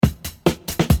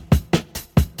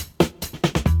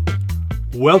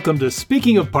Welcome to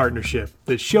Speaking of Partnership,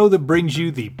 the show that brings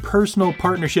you the personal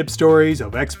partnership stories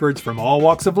of experts from all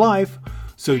walks of life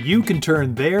so you can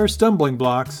turn their stumbling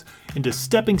blocks into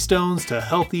stepping stones to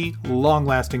healthy,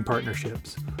 long-lasting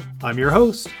partnerships. I'm your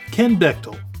host, Ken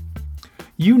Bechtel.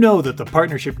 You know that the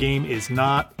partnership game is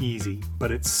not easy,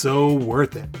 but it's so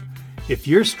worth it. If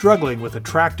you're struggling with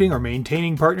attracting or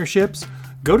maintaining partnerships,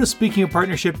 go to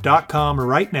speakingofpartnership.com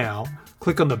right now,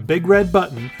 click on the big red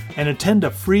button, and attend a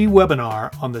free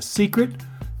webinar on the secret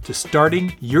to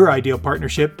starting your ideal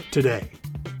partnership today.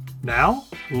 Now,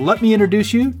 let me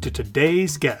introduce you to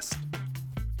today's guest.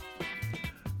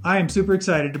 I am super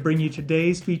excited to bring you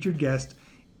today's featured guest,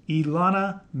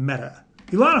 Ilana Mehta.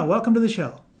 Ilana, welcome to the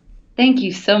show. Thank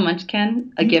you so much,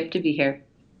 Ken. A gift to be here.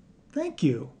 Thank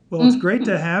you. Well, it's great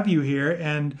to have you here.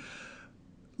 And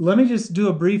let me just do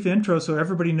a brief intro so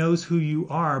everybody knows who you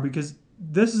are, because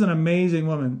this is an amazing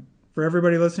woman. For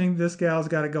everybody listening, this gal's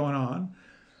got it going on.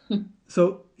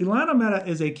 So Ilana Mehta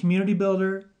is a community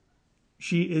builder.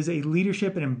 She is a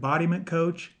leadership and embodiment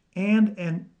coach and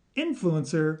an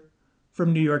influencer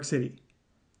from New York City.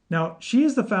 Now, she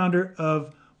is the founder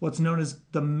of what's known as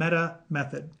the Mehta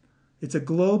Method. It's a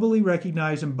globally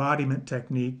recognized embodiment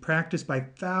technique practiced by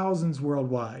thousands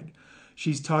worldwide.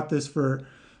 She's taught this for,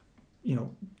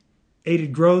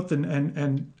 aided growth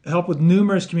and help with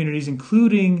numerous communities,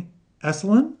 including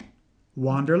Esalen,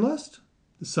 Wanderlust,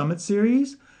 the Summit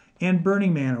Series, and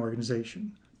Burning Man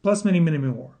organization, plus many, many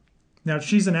more. Now,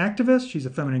 she's an activist. She's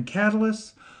a feminine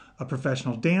catalyst, a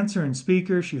professional dancer and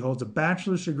speaker. She holds a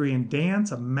bachelor's degree in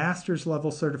dance, a master's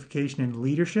level certification in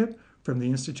leadership from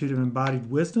the Institute of Embodied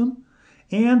Wisdom,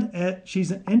 and she's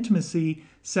an intimacy,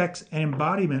 sex, and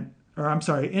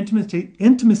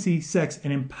intimacy, sex,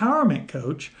 and empowerment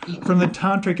coach from the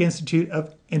Tantric Institute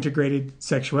of Integrated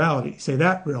Sexuality. Say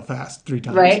that real fast 3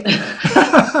 times. Right.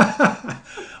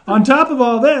 On top of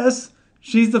all this,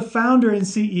 she's the founder and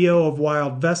CEO of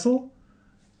Wild Vessel,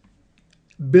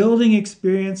 building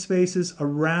experience spaces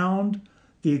around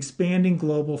the expanding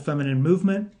global feminine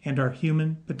movement and our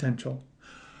human potential.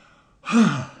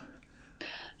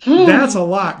 That's a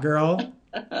lot, girl. ...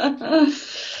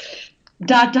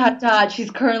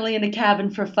 She's currently in a cabin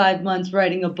for 5 months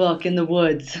writing a book in the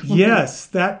woods. Yes,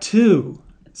 that too.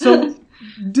 So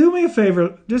do me a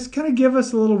favor, just kind of give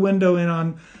us a little window in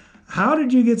on how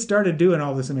did you get started doing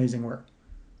all this amazing work?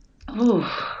 Ooh,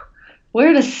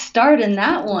 where to start in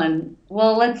that one?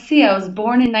 Well, let's see. I was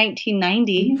born in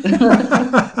 1990.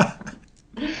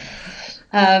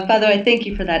 By the way, thank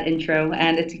you for that intro,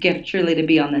 and it's a gift truly to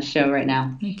be on this show right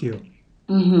now. Thank you.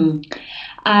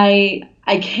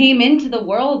 I came into the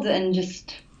world and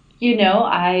just,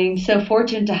 I'm so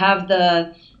fortunate to have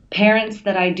the parents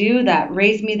that I do that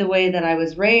raised me the way that I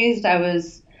was raised. I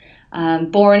was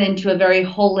born into a very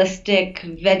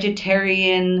holistic,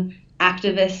 vegetarian,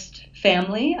 activist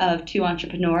family of 2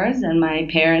 entrepreneurs, and my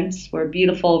parents were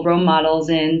beautiful role models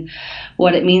in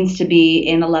what it means to be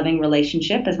in a loving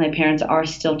relationship, as my parents are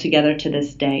still together to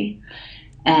this day.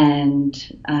 And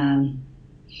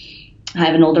I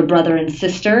have an older brother and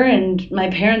sister, and my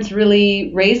parents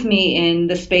really raised me in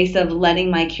the space of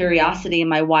letting my curiosity and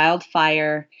my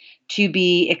wildfire to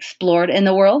be explored in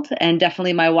the world. And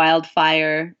definitely my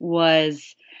wildfire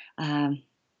was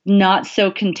not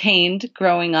so contained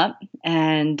growing up,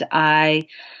 and I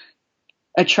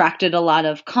attracted a lot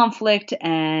of conflict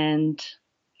and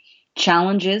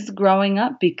challenges growing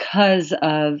up because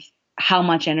of how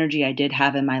much energy I did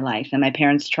have in my life. And my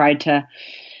parents tried to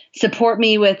support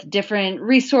me with different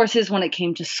resources when it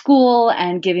came to school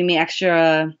and giving me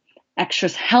extra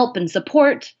help and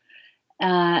support,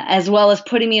 as well as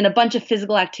putting me in a bunch of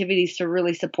physical activities to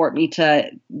really support me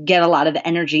to get a lot of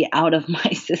energy out of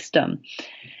my system.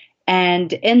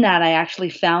 And in that, I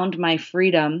actually found my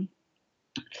freedom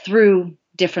through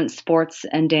different sports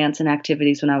and dance and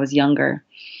activities when I was younger.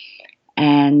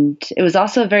 And it was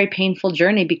also a very painful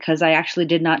journey because I actually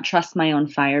did not trust my own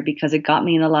fire, because it got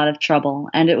me in a lot of trouble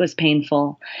and it was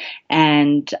painful.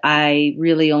 And I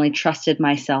really only trusted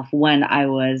myself when I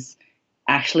was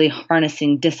actually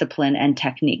harnessing discipline and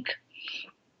technique.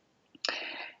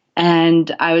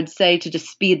 And I would say, to just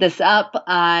speed this up,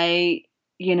 I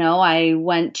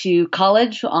went to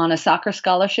college on a soccer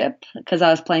scholarship because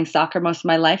I was playing soccer most of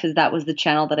my life, as that was the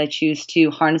channel that I choose to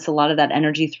harness a lot of that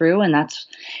energy through. And that's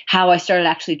how I started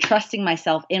actually trusting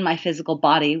myself in my physical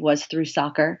body, was through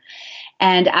soccer.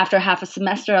 And after half a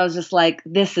semester, I was just like,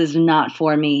 this is not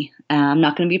for me. I'm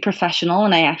not going to be professional.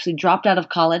 And I actually dropped out of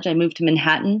college. I moved to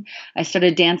Manhattan. I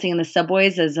started dancing in the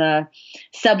subways as a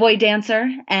subway dancer.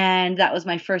 And that was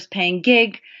my first paying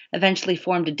gig. Eventually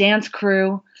formed a dance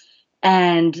crew.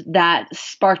 And that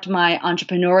sparked my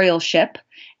entrepreneurial ship.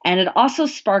 And it also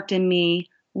sparked in me,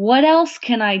 what else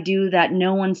can I do that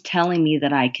no one's telling me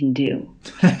that I can do?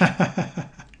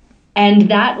 And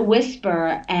that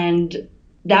whisper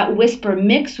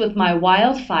mixed with my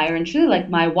wildfire and truly like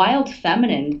my wild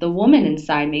feminine, the woman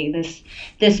inside me,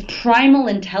 this primal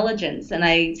intelligence. And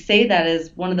I say that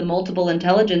as one of the multiple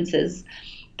intelligences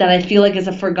that I feel like is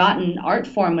a forgotten art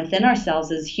form within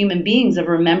ourselves as human beings of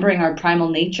remembering our primal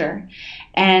nature.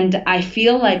 And I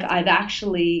feel like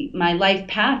my life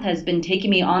path has been taking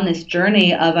me on this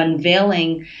journey of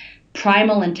unveiling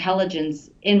primal intelligence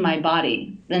in my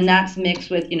body. And that's mixed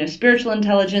with, spiritual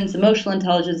intelligence, emotional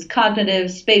intelligence,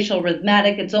 cognitive, spatial,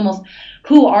 rhythmic. It's almost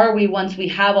who are we once we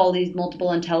have all these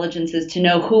multiple intelligences to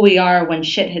know who we are when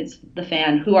shit hits the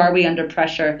fan. Who are we under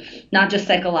pressure, not just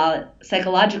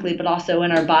psychologically, but also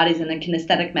in our bodies in a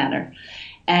kinesthetic manner.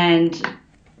 And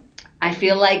I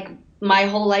feel like my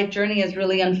whole life journey has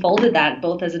really unfolded that,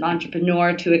 both as an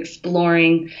entrepreneur to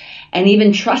exploring and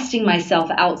even trusting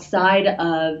myself outside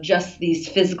of just these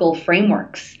physical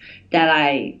frameworks that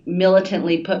I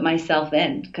militantly put myself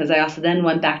in. Because I also then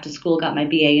went back to school, got my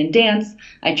BA in dance.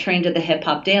 I trained at the Hip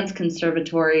Hop Dance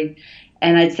Conservatory.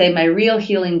 And I'd say my real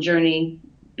healing journey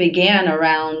began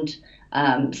around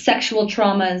sexual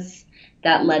traumas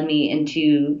that led me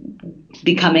into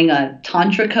becoming a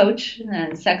tantra coach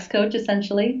and sex coach,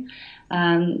 essentially.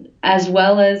 As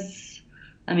well as,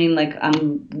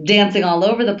 I'm dancing all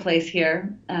over the place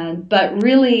here, but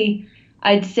really,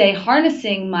 I'd say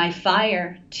harnessing my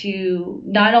fire to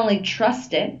not only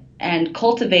trust it and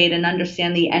cultivate and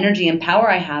understand the energy and power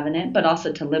I have in it, but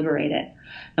also to liberate it.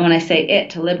 And when I say it,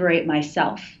 to liberate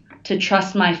myself, to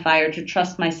trust my fire, to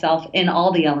trust myself in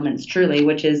all the elements, truly,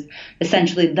 which is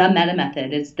essentially the meta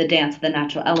method. It's the dance of the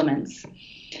natural elements.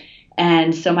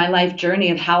 And so my life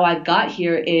journey of how I've got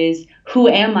here is, who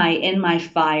am I in my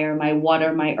fire, my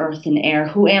water, my earth and air?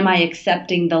 Who am I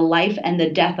accepting the life and the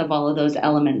death of all of those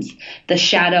elements, the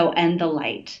shadow and the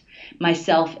light?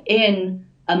 Myself in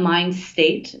a mind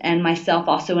state and myself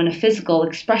also in a physical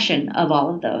expression of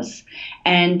all of those.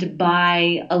 And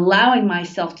by allowing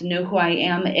myself to know who I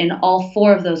am in all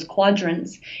four of those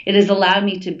quadrants, it has allowed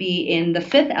me to be in the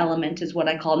fifth element, is what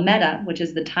I call meta, which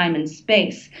is the time and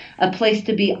space, a place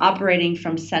to be operating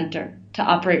from center, to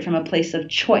operate from a place of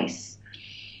choice.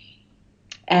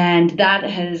 And that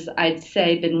has, I'd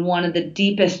say, been one of the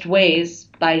deepest ways,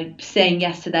 by saying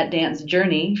yes to that dance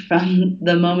journey from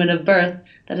the moment of birth,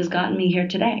 that has gotten me here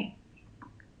today.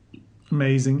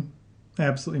 Amazing.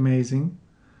 Absolutely amazing.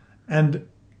 And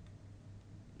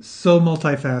so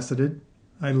multifaceted.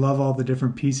 I love all the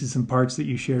different pieces and parts that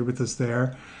you shared with us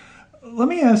there. Let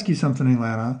me ask you something,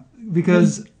 Ilana,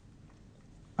 because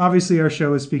obviously our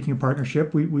show is Speaking of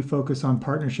Partnership. We focus on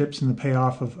partnerships and the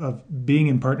payoff of being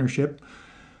in partnership.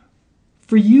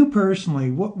 For you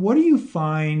personally, what do you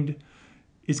find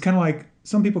is kind of like,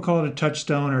 some people call it a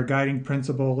touchstone or a guiding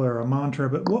principle or a mantra,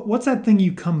 but what's that thing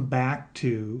you come back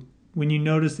to when you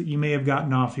notice that you may have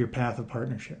gotten off your path of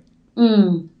partnership?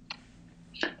 Well,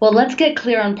 let's get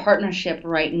clear on partnership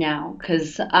right now,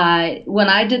 because when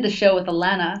I did the show with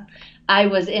Ilana, I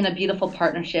was in a beautiful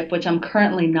partnership, which I'm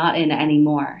currently not in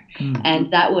anymore.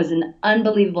 And that was an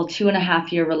unbelievable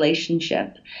 2.5-year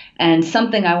relationship. And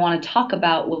something I want to talk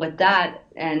about with that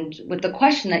and with the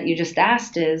question that you just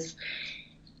asked is,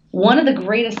 one of the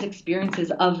greatest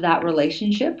experiences of that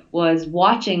relationship was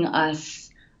watching us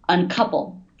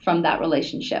uncouple from that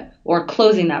relationship, or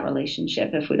closing that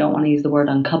relationship, if we don't want to use the word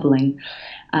uncoupling.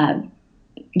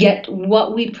 Yet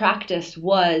what we practiced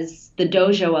was the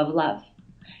dojo of love.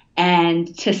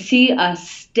 And to see us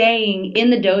staying in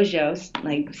the dojo,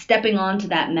 like stepping onto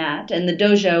that mat, and the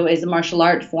dojo is a martial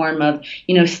art form of,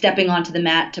 stepping onto the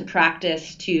mat to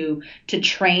practice, to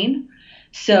train.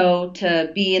 So to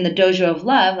be in the dojo of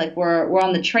love, like we're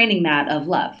on the training mat of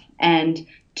love, and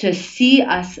to see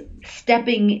us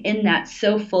stepping in that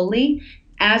so fully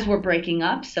as we're breaking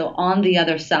up, so on the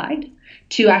other side,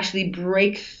 to actually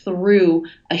break through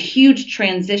a huge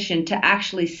transition to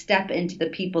actually step into the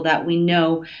people that we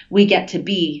know we get to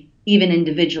be, even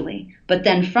individually. But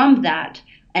then from that,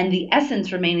 and the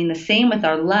essence remaining the same with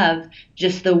our love,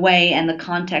 just the way and the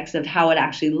context of how it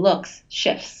actually looks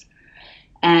shifts.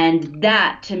 And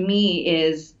that, to me,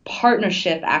 is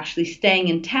partnership actually staying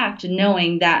intact,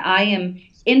 knowing that I am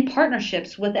in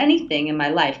partnerships with anything in my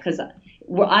life, because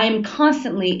I am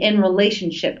constantly in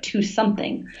relationship to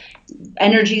something,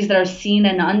 energies that are seen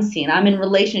and unseen. I'm in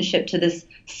relationship to this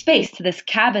space, to this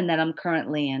cabin that I'm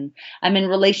currently in. I'm in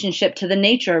relationship to the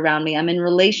nature around me. I'm in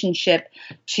relationship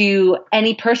to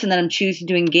any person that I'm choosing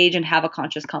to engage and have a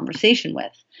conscious conversation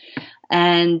with.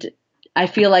 And I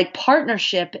feel like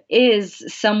partnership is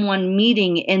someone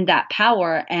meeting in that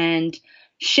power and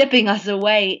shipping us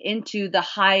away into the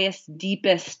highest,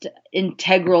 deepest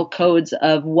integral codes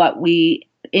of what we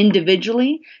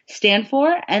individually stand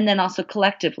for and then also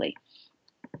collectively.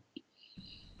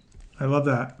 I love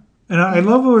that. And I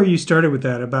love where you started with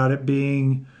that about it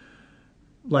being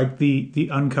like the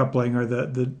uncoupling or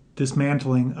the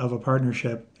dismantling of a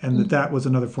partnership, and that was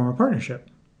another form of partnership.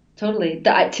 Totally.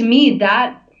 To me,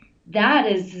 that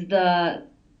is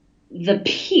the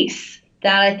piece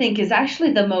that I think is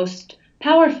actually the most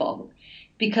powerful,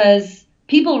 because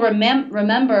people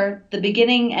remember the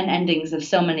beginning and endings of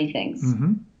so many things.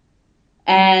 Mm-hmm.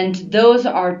 And those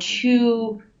are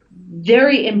two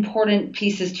very important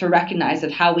pieces to recognize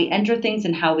of how we enter things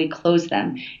and how we close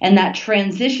them. And that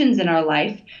transitions in our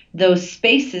life, those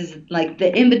spaces, like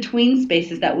the in-between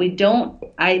spaces that we don't,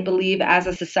 I believe, as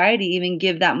a society even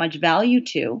give that much value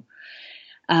to.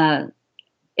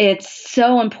 It's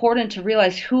so important to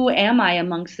realize, who am I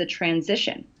amongst the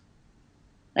transition?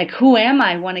 Like, who am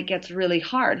I when it gets really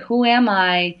hard? Who am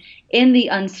I in the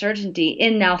uncertainty?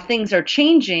 In now things are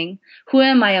changing. Who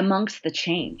am I amongst the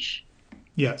change?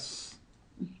 Yes,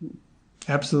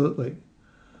 absolutely.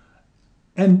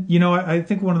 And I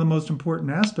think one of the most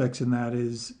important aspects in that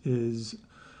is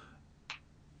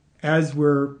as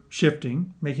we're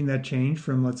shifting, making that change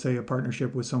from, let's say, a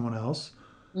partnership with someone else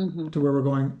to where we're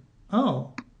going,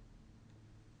 oh,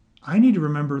 I need to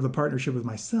remember the partnership with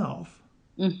myself.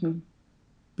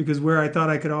 Because where I thought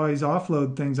I could always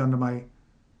offload things onto my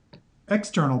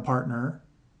external partner,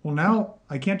 well, now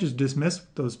I can't just dismiss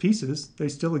those pieces. They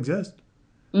still exist.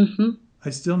 I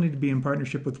still need to be in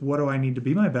partnership with what do I need to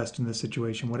be my best in this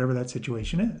situation, whatever that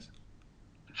situation is.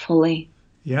 Fully.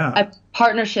 Yeah. A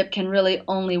partnership can really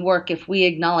only work if we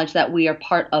acknowledge that we are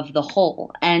part of the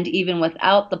whole. And even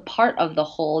without the part of the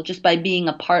whole, just by being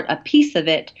a piece of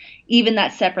it, even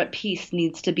that separate piece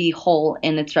needs to be whole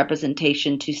in its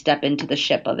representation to step into the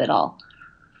ship of it all.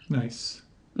 Nice.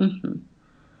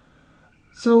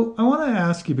 So I want to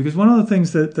ask you, because one of the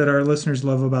things that our listeners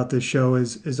love about this show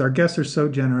is our guests are so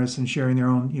generous in sharing their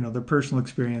own, their personal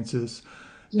experiences.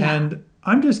 Yeah. And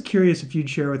I'm just curious if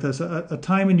you'd share with us a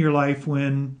time in your life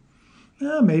when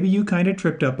maybe you kind of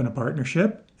tripped up in a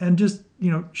partnership, and just,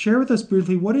 share with us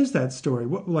briefly, what is that story?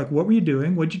 What were you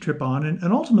doing? What did you trip on?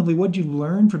 And ultimately, what did you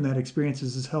learn from that experience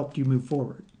has helped you move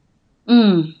forward?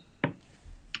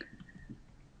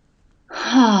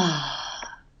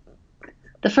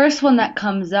 The first one that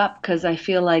comes up, because I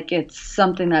feel like it's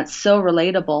something that's so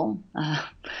relatable,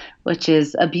 which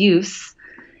is abuse.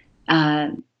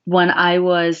 When I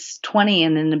was 20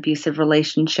 in an abusive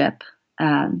relationship,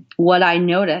 what I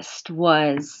noticed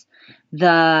was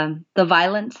the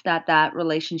violence that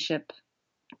relationship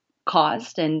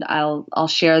caused, and I'll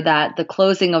share that the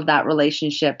closing of that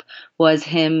relationship was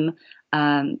him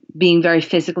being very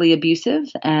physically abusive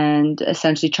and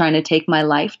essentially trying to take my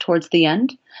life towards the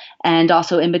end. And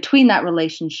also in between that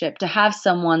relationship, to have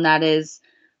someone that is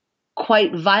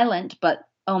quite violent, but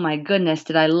oh my goodness,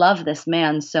 did I love this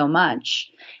man so much.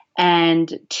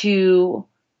 And to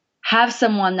have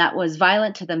someone that was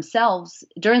violent to themselves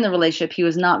during the relationship, he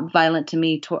was not violent to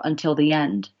me until the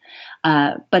end.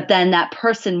 But then that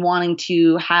person wanting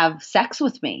to have sex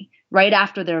with me right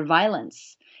after their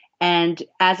violence. And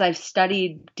as I've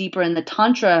studied deeper in the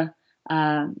Tantra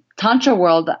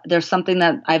world, there's something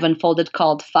that I've unfolded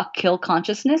called fuck kill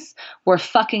consciousness, where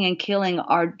fucking and killing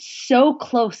are so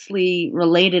closely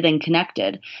related and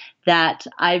connected that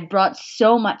I've brought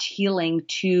so much healing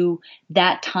to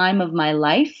that time of my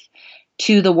life,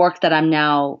 to the work that I'm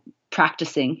now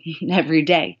practicing every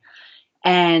day.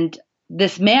 And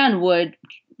this man would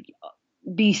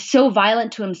be so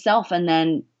violent to himself and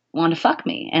then want to fuck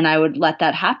me, and I would let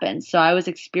that happen. So I was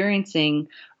experiencing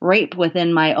rape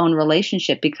within my own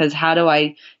relationship, because how do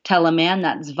I tell a man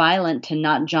that's violent to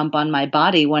not jump on my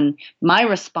body when my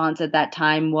response at that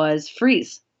time was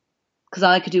freeze? Because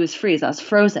all I could do was freeze. I was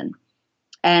frozen,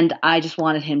 and I just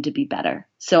wanted him to be better.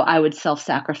 So I would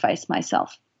self-sacrifice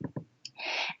myself.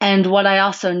 And what I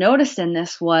also noticed in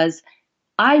this was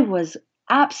I was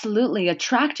absolutely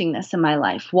attracting this in my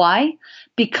life. Why?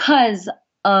 Because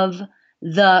of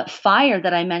the fire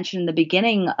that I mentioned in the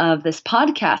beginning of this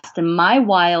podcast, and my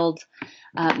wild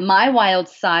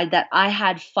side that I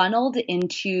had funneled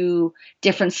into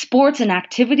different sports and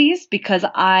activities, because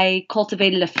I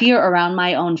cultivated a fear around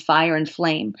my own fire and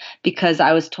flame, because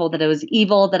I was told that it was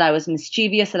evil, that I was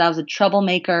mischievous, that I was a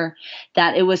troublemaker,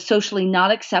 that it was socially not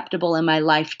acceptable in my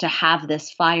life to have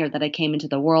this fire that I came into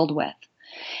the world with.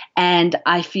 And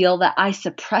I feel that I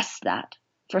suppressed that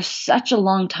for such a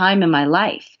long time in my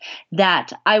life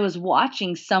that I was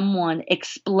watching someone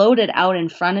exploded out in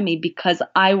front of me because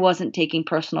I wasn't taking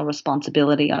personal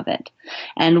responsibility of it.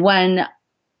 And when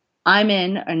I'm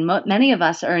in, and many of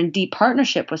us are in deep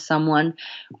partnership with someone,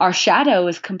 our shadow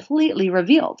is completely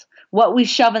revealed. What we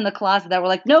shove in the closet that we're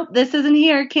like, nope, this isn't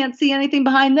here, can't see anything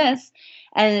behind this.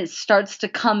 And it starts to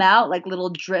come out like little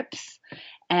drips.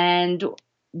 And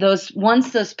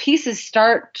once those pieces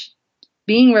start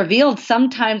being revealed,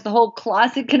 sometimes the whole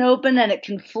closet can open and it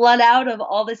can flood out of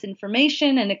all this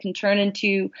information, and it can turn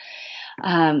into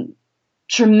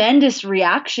tremendous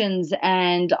reactions,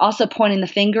 and also pointing the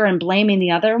finger and blaming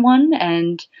the other one.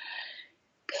 And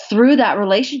through that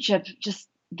relationship, just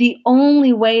the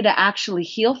only way to actually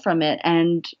heal from it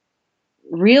and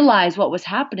realize what was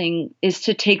happening is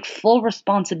to take full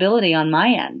responsibility on my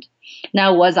end.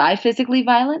 Now, was I physically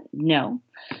violent? No.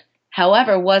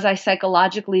 However, was I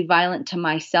psychologically violent to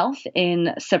myself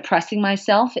in suppressing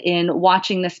myself, in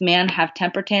watching this man have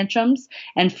temper tantrums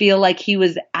and feel like he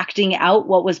was acting out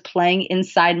what was playing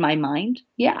inside my mind?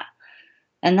 Yeah.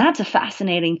 And that's a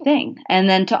fascinating thing. And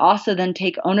then to also then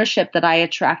take ownership that I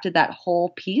attracted that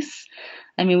whole piece.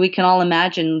 I mean, we can all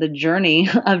imagine the journey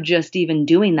of just even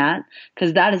doing that,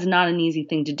 because that is not an easy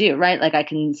thing to do, right? Like, I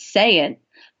can say it,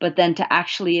 but then to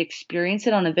actually experience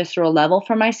it on a visceral level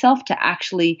for myself, to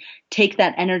actually take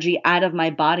that energy out of my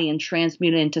body and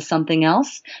transmute it into something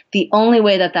else, the only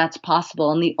way that that's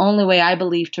possible, and the only way I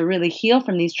believe to really heal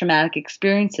from these traumatic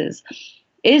experiences,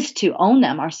 is to own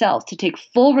them ourselves, to take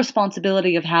full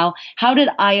responsibility of how did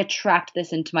I attract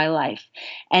this into my life?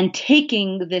 And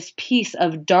taking this piece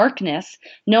of darkness,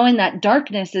 knowing that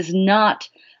darkness is not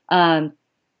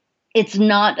it's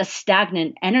not a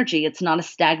stagnant energy. It's not a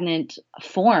stagnant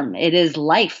form. It is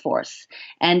life force.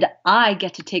 And I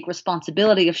get to take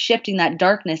responsibility of shifting that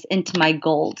darkness into my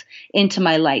gold, into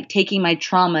my light, taking my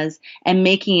traumas and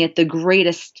making it the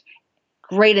greatest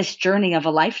journey of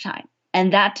a lifetime.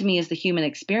 And that to me is the human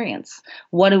experience.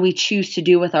 What do we choose to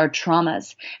do with our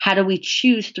traumas? How do we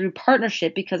choose through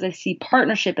partnership? Because I see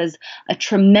partnership as a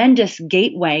tremendous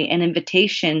gateway and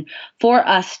invitation for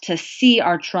us to see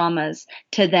our traumas,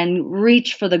 to then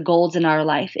reach for the golds in our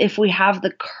life, if we have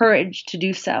the courage to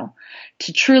do so,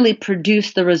 to truly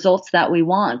produce the results that we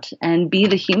want and be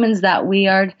the humans that we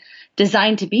are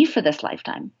designed to be for this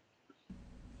lifetime.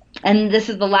 And this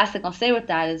is the last thing I'll say with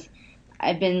that is,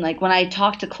 I've been like, when I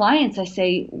talk to clients, I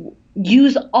say,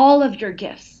 use all of your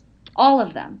gifts, all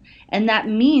of them. And that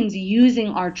means using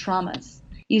our traumas,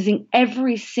 using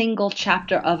every single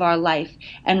chapter of our life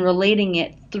and relating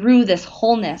it through this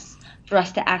wholeness for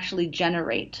us to actually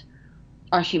generate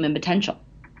our human potential.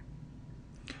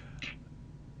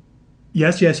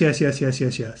 Yes. It's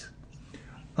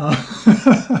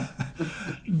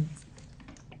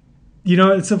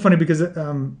so funny because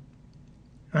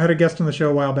I had a guest on the show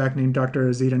a while back named Dr.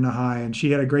 Azita Nahai, and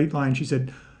she had a great line. She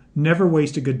said, never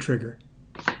waste a good trigger.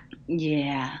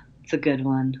 Yeah, it's a good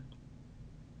one.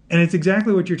 And it's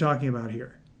exactly what you're talking about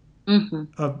here.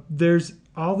 Mm-hmm. There's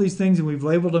all these things, and we've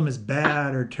labeled them as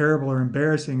bad or terrible or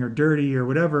embarrassing or dirty or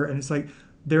whatever. And it's like,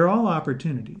 they're all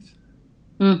opportunities.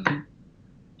 Mm-hmm.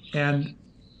 And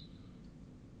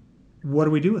what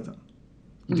do we do with them?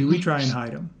 Mm-hmm. Do we try and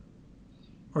hide them?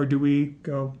 Or do we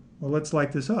go, well, let's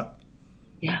light this up?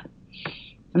 Yeah.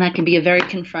 And that can be a very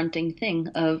confronting thing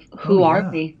of who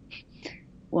are we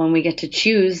when we get to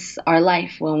choose our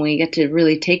life, when we get to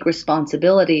really take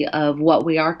responsibility of what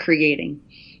we are creating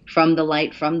from the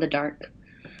light, from the dark.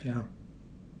 Yeah.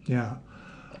 Yeah.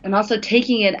 And also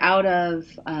taking it out of,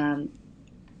 I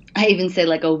even say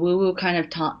like a woo-woo kind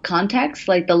of context,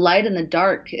 like the light and the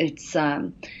dark, it's,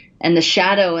 and the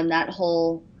shadow and that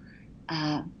whole,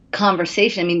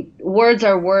 conversation. I mean, words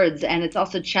are words, and it's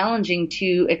also challenging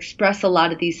to express a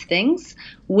lot of these things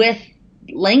with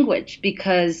language,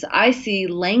 because I see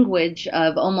language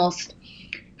of almost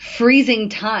freezing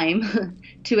time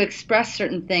to express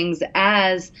certain things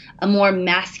as a more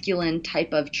masculine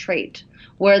type of trait,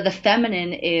 where the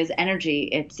feminine is energy.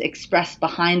 It's expressed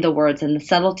behind the words and the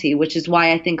subtlety, which is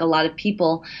why I think a lot of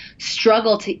people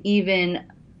struggle to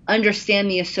even understand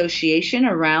the association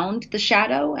around the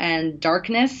shadow and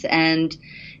darkness, and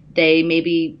they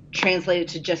maybe translate it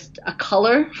to just a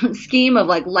color scheme of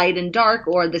like light and dark,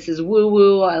 or this is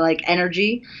woo-woo, or like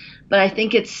energy. But I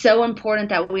think it's so important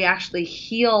that we actually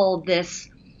heal this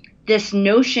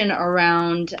notion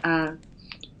around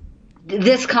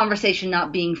this conversation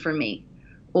not being for me,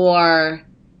 or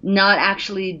not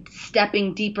actually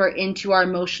stepping deeper into our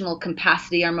emotional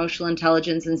capacity, our emotional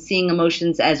intelligence, and seeing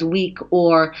emotions as weak,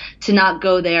 or to not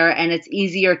go there. And it's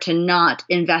easier to not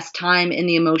invest time in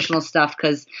the emotional stuff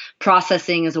because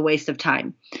processing is a waste of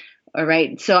time. All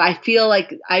right. So I feel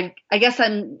like I guess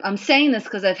I'm saying this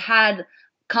because I've had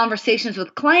conversations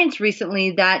with clients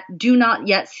recently that do not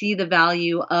yet see the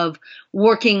value of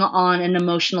working on an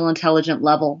emotional intelligent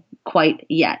level quite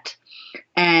yet.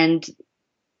 And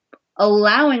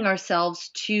allowing ourselves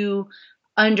to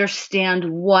understand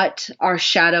what our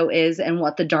shadow is and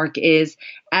what the dark is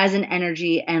as an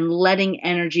energy, and letting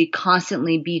energy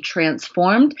constantly be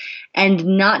transformed, and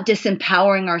not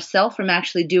disempowering ourselves from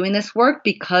actually doing this work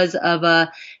because of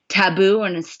a taboo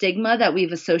and a stigma that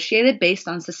we've associated based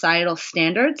on societal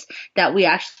standards, that we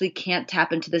actually can't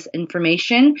tap into this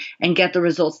information and get the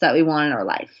results that we want in our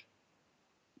life.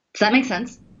 Does that make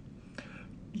sense?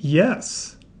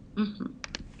 Yes. Mm-hmm.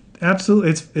 Absolutely.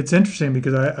 It's interesting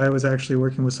because I was actually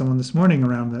working with someone this morning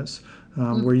around this,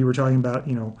 where you were talking about,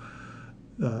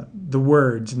 the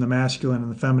words and the masculine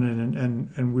and the feminine,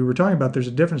 and we were talking about there's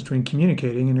a difference between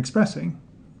communicating and expressing.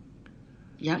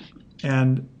 Yep.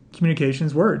 And communication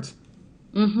is words.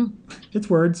 Mm-hmm. It's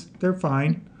words. They're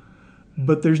fine.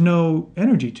 But there's no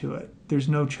energy to it. There's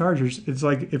no chargers. It's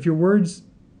like if your words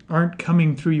aren't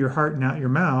coming through your heart and out your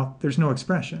mouth, there's no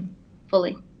expression.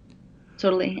 Fully.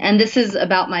 Totally. And this is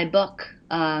about my book.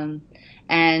 And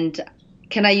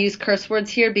can I use curse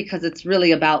words here? Because it's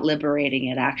really about liberating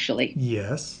it, actually.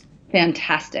 Yes.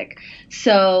 Fantastic.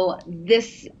 So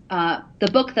this, the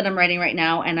book that I'm writing right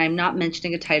now, and I'm not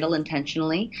mentioning a title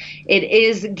intentionally, it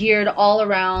is geared all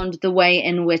around the way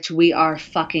in which we are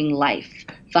fucking life,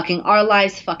 fucking our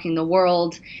lives, fucking the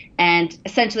world. And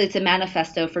essentially it's a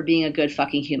manifesto for being a good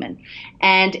fucking human.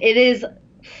 And it is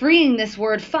freeing this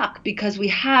word fuck, because we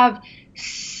have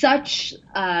such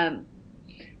a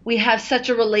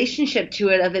relationship to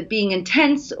it of it being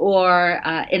intense or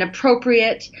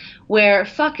inappropriate, where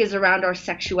fuck is around our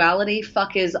sexuality.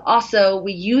 Fuck is also,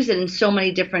 we use it in so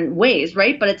many different ways,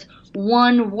 right? But it's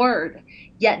one word.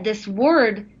 Yet this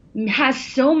word has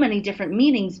so many different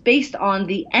meanings based on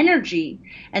the energy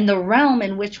and the realm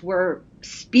in which we're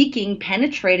speaking,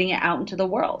 penetrating it out into the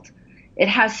world. It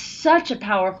has such a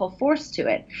powerful force to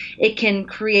it. It can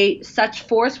create such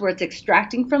force where it's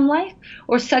extracting from life,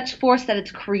 or such force that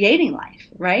it's creating life,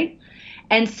 right?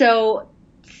 And so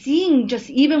seeing just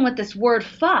even with this word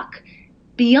fuck,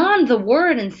 beyond the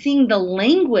word, and seeing the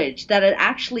language that it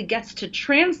actually gets to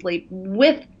translate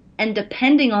with, and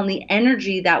depending on the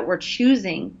energy that we're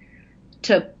choosing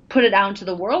to put it out into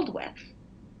the world with.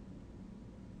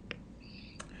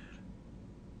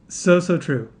 So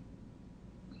true.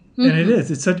 And it is.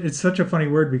 It's such a funny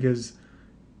word, because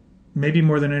maybe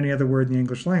more than any other word in the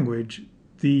English language,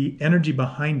 the energy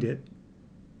behind it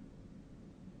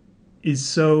is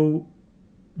so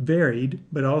varied,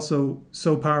 but also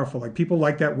so powerful. Like, people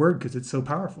like that word because it's so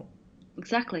powerful.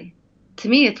 Exactly. To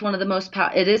me, it's one of the most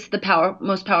it is the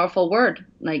most powerful word.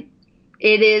 Like,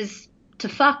 it is, to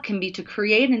fuck can be to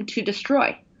create and to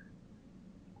destroy.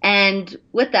 And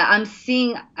with that,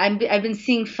 I've been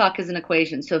seeing fuck as an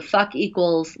equation. So fuck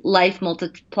equals life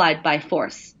multiplied by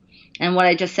force. And what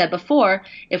I just said before,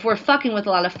 if we're fucking with a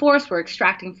lot of force, we're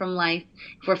extracting from life.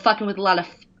 If we're fucking with a lot of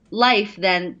life,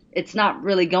 then it's not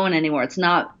really going anywhere.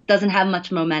 Doesn't have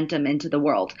much momentum into the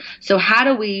world. So how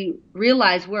do we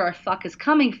realize where our fuck is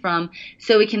coming from,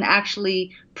 so we can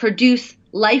actually produce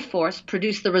life force,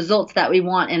 produce the results that we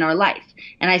want in our life?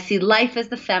 And I see life as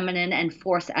the feminine and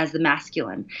force as the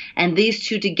masculine. And these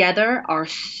two together are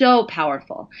so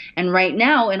powerful. And right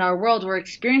now in our world, we're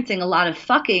experiencing a lot of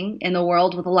fucking in the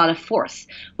world with a lot of force,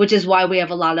 which is why we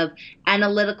have a lot of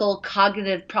analytical,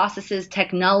 cognitive processes,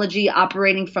 technology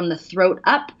operating from the throat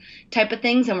up type of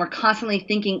things. And we're constantly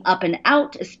thinking up and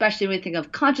out, especially when we think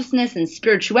of consciousness and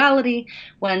spirituality,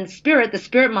 when the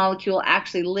spirit molecule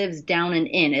actually lives down and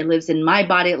in. It lives in my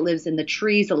body. It lives in the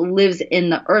trees. It lives in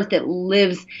the earth. It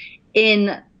lives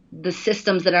in the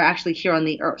systems that are actually here on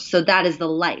the earth. So that is the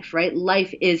life, right?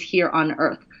 Life is here on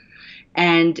earth.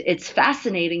 And it's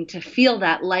fascinating to feel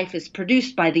that life is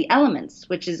produced by the elements,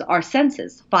 which is our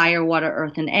senses: fire, water,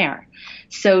 earth, and air.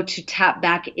 So to tap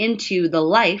back into the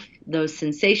life, those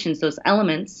sensations, those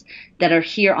elements that are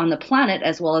here on the planet,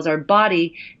 as well as our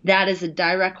body, that is a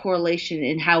direct correlation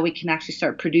in how we can actually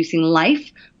start producing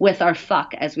life with our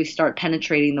fuck as we start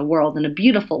penetrating the world in a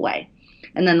beautiful way.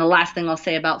 And then the last thing I'll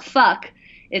say about fuck,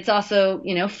 it's also,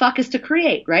 fuck is to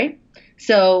create, right?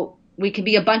 So we can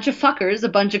be a bunch of fuckers, a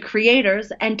bunch of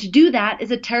creators, and to do that is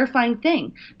a terrifying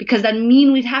thing, because that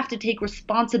means we'd have to take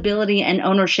responsibility and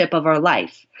ownership of our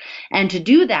life. And to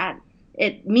do that,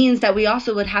 it means that we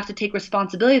also would have to take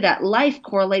responsibility that life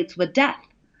correlates with death.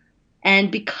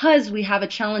 And because we have a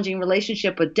challenging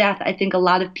relationship with death, I think a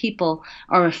lot of people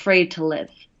are afraid to live.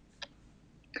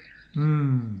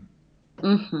 Hmm.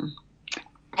 Mm-hmm.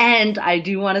 And I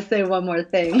do want to say one more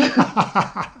thing.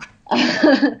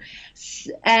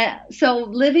 So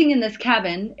living in this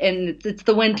cabin, and it's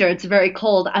the winter, it's very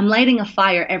cold, I'm lighting a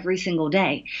fire every single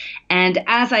day. And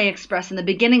as I expressed in the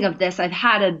beginning of this, I've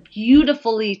had a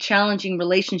beautifully challenging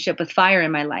relationship with fire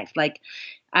in my life. Like,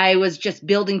 I was just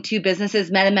building 2 businesses,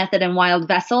 MetaMethod and Wild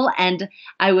Vessel, and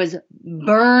I was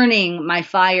burning my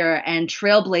fire and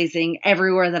trailblazing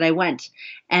everywhere that I went.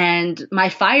 And my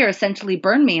fire essentially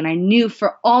burned me. And I knew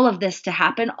for all of this to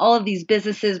happen, all of these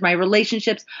businesses, my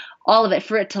relationships, all of it,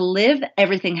 for it to live,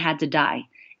 everything had to die.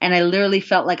 And I literally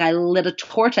felt like I lit a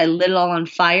torch. I lit it all on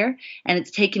fire. And it's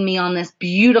taken me on this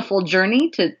beautiful journey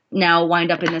to now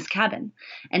wind up in this cabin.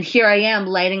 And here I am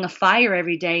lighting a fire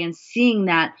every day and seeing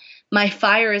that my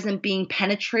fire isn't being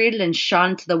penetrated and shot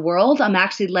into the world. I'm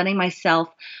actually letting myself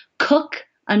cook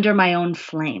under my own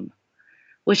flame,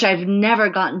 which I've never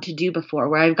gotten to do before,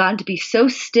 where I've gotten to be so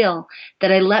still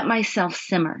that I let myself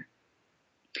simmer.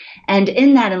 And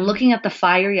in that, and looking at the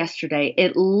fire yesterday,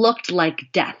 it looked like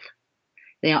death.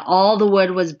 All the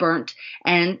wood was burnt.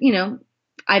 And,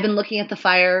 I've been looking at the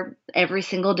fire every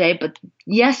single day, but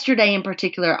yesterday in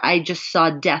particular, I just saw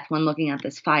death when looking at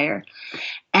this fire.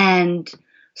 And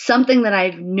something that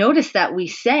I've noticed that we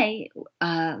say,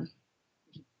 and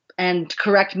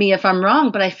correct me if I'm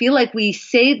wrong, but I feel like we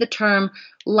say the term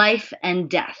life and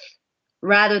death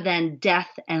rather than death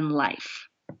and life.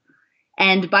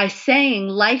 And by saying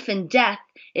life and death,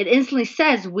 it instantly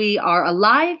says we are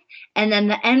alive, and then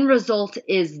the end result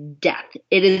is death.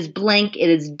 It is blank, it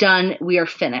is done, we are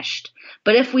finished.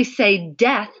 But if we say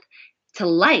death to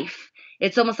life,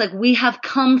 it's almost like we have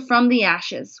come from the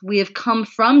ashes, we have come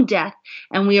from death,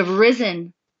 and we have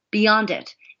risen beyond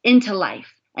it into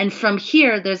life. And from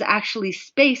here, there's actually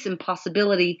space and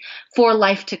possibility for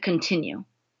life to continue.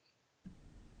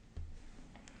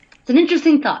 It's an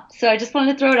interesting thought, so I just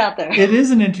wanted to throw it out there. It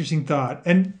is an interesting thought.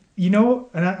 And,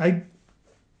 and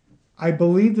I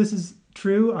believe this is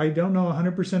true. I don't know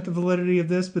 100% the validity of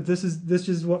this, but this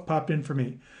is what popped in for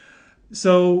me.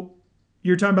 So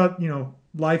you're talking about,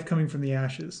 life coming from the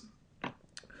ashes.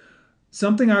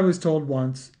 Something I was told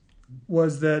once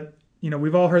was that,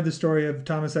 we've all heard the story of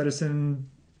Thomas Edison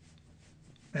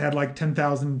had like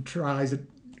 10,000 tries at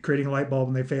creating a light bulb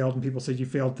and they failed, and people said, you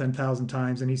failed 10,000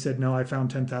 times. And he said, no, I found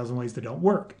 10,000 ways that don't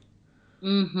work.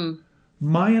 Mm-hmm.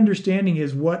 My understanding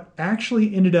is what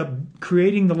actually ended up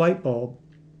creating the light bulb,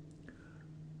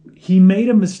 he made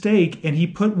a mistake and he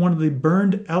put one of the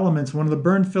burned elements, one of the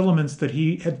burned filaments that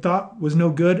he had thought was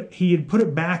no good, he had put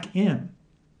it back in.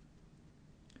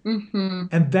 Mm-hmm.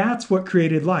 And that's what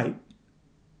created light.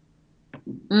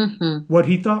 Mm-hmm. What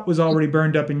he thought was already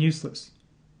burned up and useless.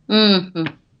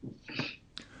 Mm-hmm.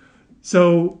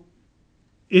 So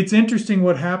it's interesting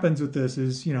what happens with this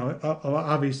is,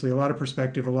 obviously a lot of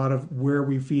perspective, a lot of where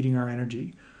we're feeding our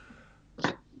energy.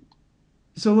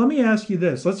 So let me ask you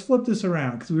this. Let's flip this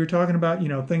around, because we were talking about,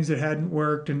 things that hadn't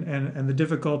worked and the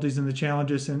difficulties and the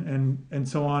challenges and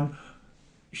so on.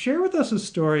 Share with us a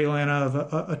story, Alana,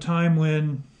 of a time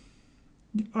when,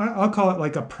 I'll call it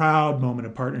like a proud moment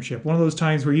of partnership. One of those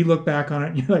times where you look back on it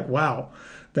and you're like, wow,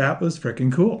 that was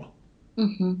freaking cool.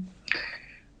 Mm-hmm.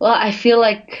 Well, I feel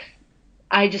like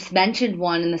I just mentioned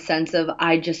one in the sense of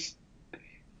I just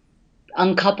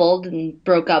uncoupled and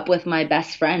broke up with my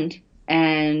best friend,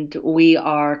 and we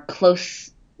are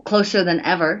closer than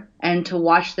ever. And to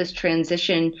watch this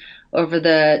transition over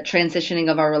the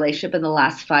transitioning of our relationship in the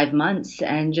last 5 months,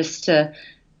 and just to,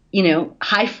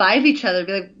 high five each other,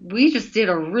 be like, we just did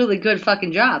a really good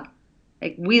fucking job.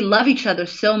 Like, we love each other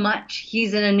so much.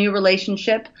 He's in a new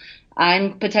relationship.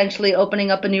 I'm potentially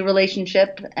opening up a new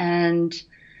relationship, and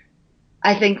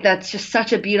I think that's just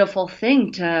such a beautiful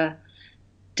thing to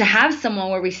have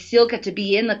someone where we still get to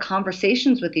be in the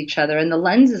conversations with each other, and the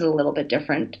lens is a little bit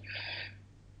different.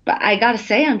 But I gotta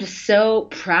say, I'm just so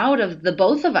proud of the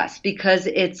both of us, because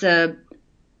it's a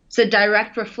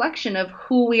direct reflection of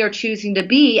who we are choosing to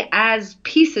be as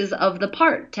pieces of the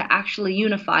part to actually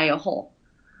unify a whole.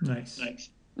 Nice.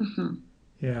 Mm-hmm.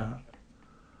 Yeah.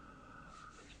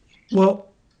 Well,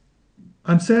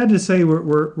 I'm sad to say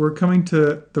we're coming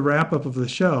to the wrap up of the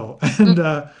show, and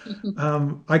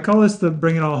I call this the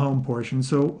bring it all home portion.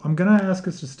 So I'm going to ask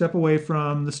us to step away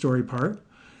from the story part,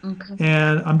 okay.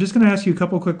 And I'm just going to ask you a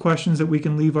couple quick questions that we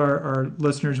can leave our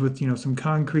listeners with, some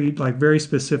concrete, like very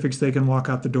specifics they can walk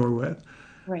out the door with.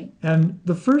 Great. And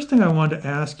the first thing I wanted to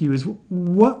ask you is,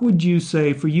 what would you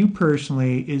say for you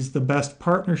personally is the best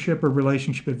partnership or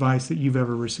relationship advice that you've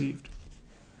ever received?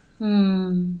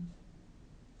 Hmm.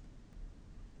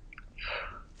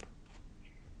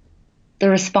 The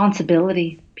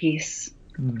responsibility piece.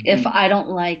 If I don't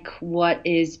like what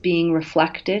is being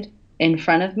reflected in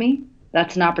front of me,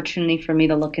 that's an opportunity for me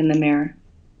to look in the mirror.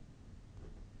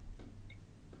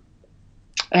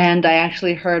 And I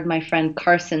actually heard my friend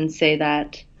Carson say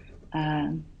that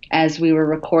as we were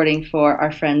recording for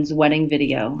our friend's wedding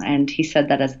video, and he said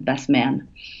that as the best man.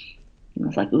 And I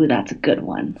was like, ooh, that's a good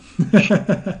one.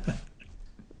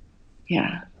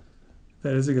 Yeah.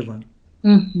 That is a good one.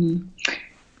 hmm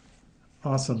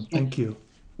Awesome. Thank you.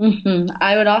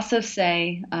 I would also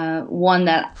say one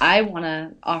that I want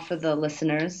to offer the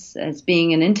listeners as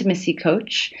being an intimacy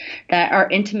coach, that our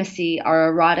intimacy, our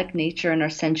erotic nature, and our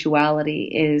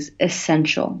sensuality is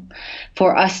essential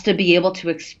for us to be able to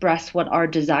express what our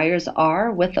desires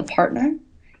are with a partner,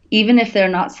 even if they're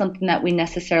not something that we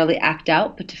necessarily act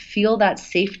out, but to feel that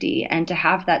safety and to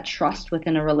have that trust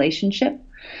within a relationship,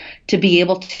 to be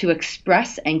able to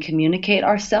express and communicate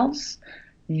ourselves.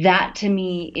 That to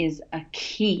me is a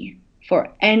key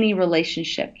for any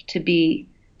relationship to be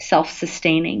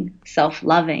self-sustaining,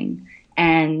 self-loving,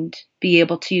 and be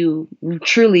able to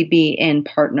truly be in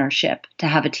partnership, to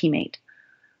have a teammate.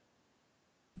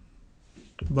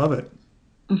 Love it.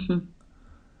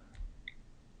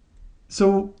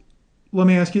 So let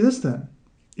me ask you this then.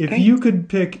 If Great. you could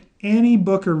pick any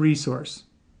book or resource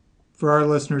for our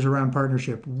listeners around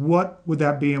partnership, what would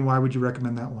that be and why would you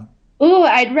recommend that one? Ooh,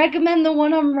 I'd recommend the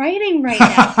one I'm writing right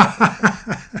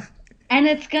now. And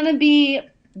it's going to be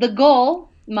the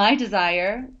goal, my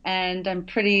desire, and I'm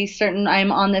pretty certain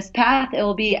I'm on this path. It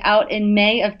will be out in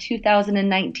May of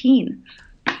 2019.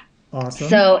 Awesome.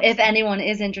 So if anyone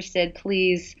is interested,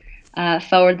 please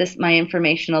forward my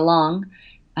information along.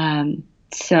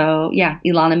 So yeah,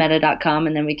 ilanameta.com,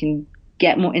 and then we can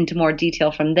get into more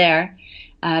detail from there.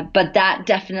 But that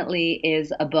definitely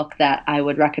is a book that I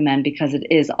would recommend because it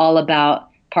is all about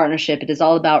partnership. It is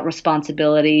all about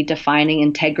responsibility, defining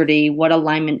integrity, what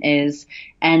alignment is,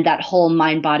 and that whole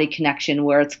mind-body connection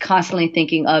where it's constantly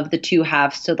thinking of the two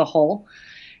halves to the whole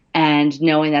and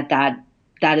knowing that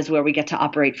is where we get to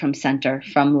operate from center,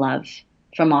 from love,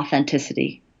 from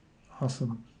authenticity.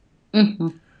 Awesome.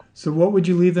 So what would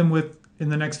you leave them with in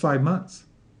the next 5 months?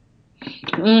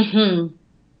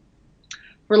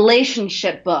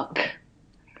 Relationship book.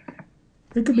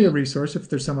 It could be a resource if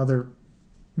there's some other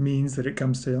means that it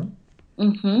comes to.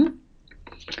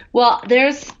 Well,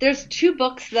 there's two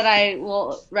books that I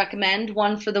will recommend,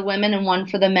 one for the women and one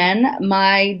for the men.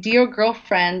 My dear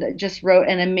girlfriend just wrote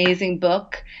an amazing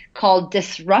book called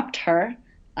Disrupt Her.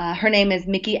 Her name is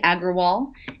Miki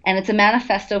Agrawal, and it's a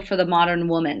manifesto for the modern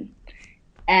woman.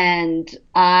 And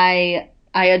I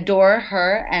adore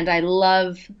her, and I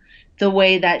love the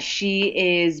way that she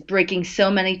is breaking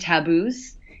so many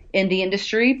taboos in the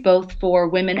industry, both for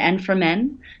women and for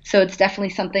men. So it's definitely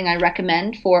something I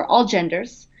recommend for all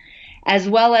genders, as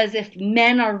well as if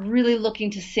men are really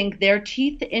looking to sink their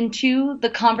teeth into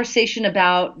the conversation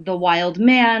about the wild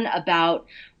man, about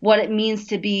what it means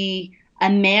to be a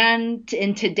man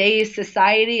in today's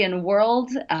society and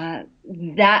world.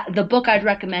 That the book I'd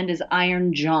recommend is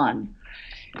Iron John.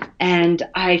 And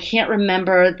I can't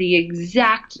remember the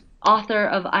exact author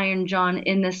of Iron John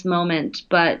in this moment,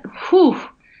 but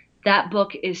that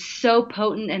book is so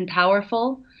potent and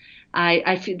powerful.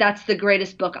 I feel that's the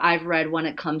greatest book I've read when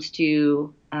it comes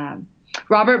to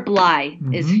Robert Bly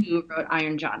is who wrote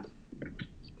Iron John.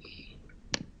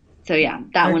 So yeah,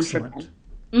 that Excellent. one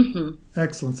for men.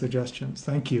 Excellent suggestions.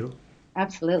 Thank you.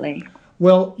 Absolutely.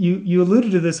 Well, you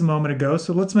alluded to this a moment ago,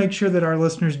 so let's make sure that our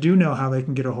listeners do know how they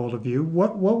can get a hold of you.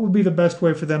 What would be the best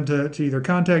way for them to either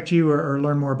contact you or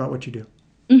learn more about what you do?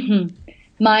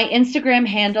 My Instagram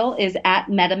handle is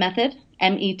 @metamethod,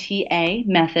 META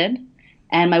method,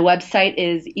 and my website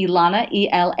is Ilana,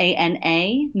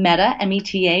 ELANA, meta,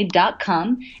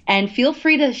 META.com. And feel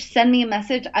free to send me a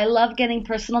message. I love getting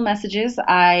personal messages.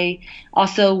 I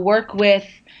also work with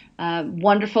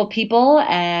wonderful people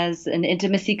as an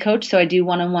intimacy coach. So I do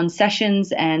one-on-one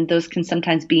sessions, and those can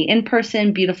sometimes be in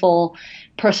person, beautiful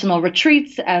personal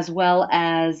retreats, as well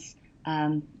as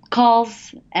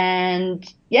calls.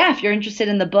 And yeah, if you're interested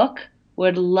in the book,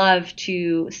 would love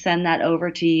to send that over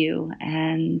to you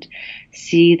and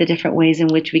see the different ways in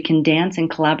which we can dance and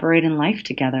collaborate in life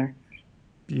together.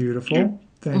 Beautiful.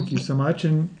 Thank you so much.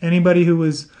 And anybody who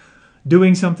was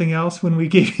doing something else when we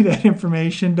gave you that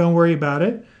information, don't worry about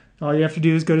it. All you have to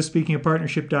do is go to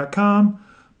speakingofpartnership.com,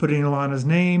 put in Ilana's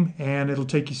name, and it'll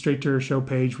take you straight to her show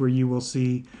page where you will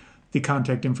see the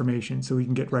contact information so we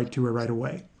can get right to her right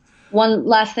away. One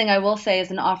last thing I will say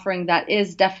is an offering that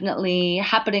is definitely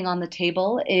happening on the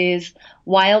table is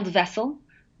Wild Vessel,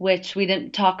 which we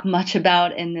didn't talk much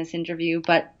about in this interview,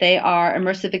 but they are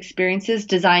immersive experiences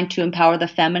designed to empower the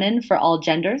feminine for all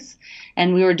genders.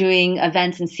 And we were doing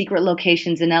events in secret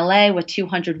locations in LA with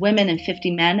 200 women and 50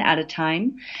 men at a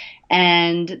time.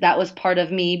 And that was part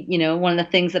of me, one of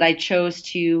the things that I chose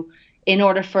to, in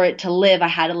order for it to live, I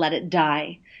had to let it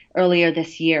die earlier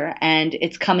this year. And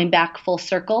it's coming back full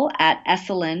circle at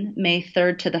Esalen, May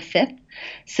 3rd to the 5th.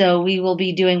 So we will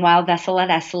be doing Wild Vessel at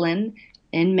Esalen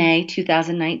in May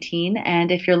 2019. And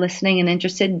if you're listening and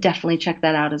interested, definitely check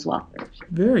that out as well.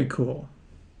 Very cool.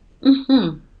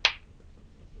 Mm-hmm.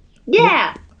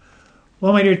 Yeah.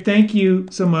 Well, my dear, thank you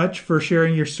so much for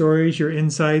sharing your stories, your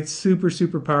insights. Super,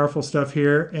 super powerful stuff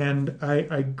here. And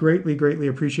I greatly, greatly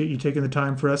appreciate you taking the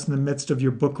time for us in the midst of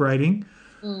your book writing.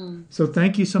 So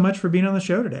thank you so much for being on the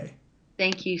show today.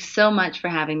 Thank you so much for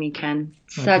having me, Ken.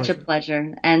 Such a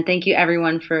pleasure. And thank you,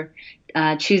 everyone, for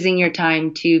choosing your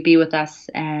time to be with us.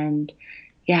 And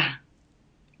yeah,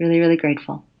 really, really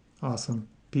grateful. Awesome.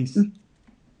 Peace.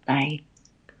 Bye.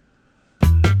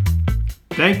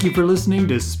 Thank you for listening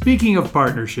to Speaking of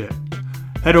Partnership.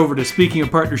 Head over to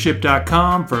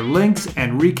speakingofpartnership.com for links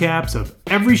and recaps of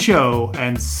every show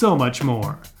and so much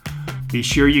more. Be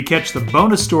sure you catch the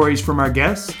bonus stories from our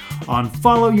guests on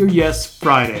Follow Your Yes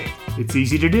Friday. It's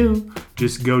easy to do.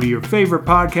 Just go to your favorite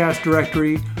podcast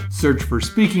directory, search for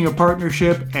Speaking of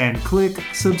Partnership, and click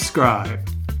subscribe.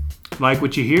 Like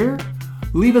what you hear?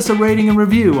 Leave us a rating and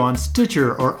review on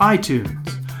Stitcher or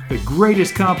iTunes. The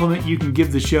greatest compliment you can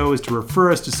give the show is to refer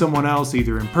us to someone else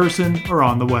either in person or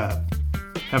on the web.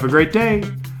 Have a great day,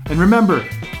 and remember,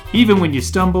 even when you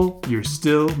stumble, you're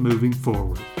still moving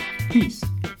forward. Peace.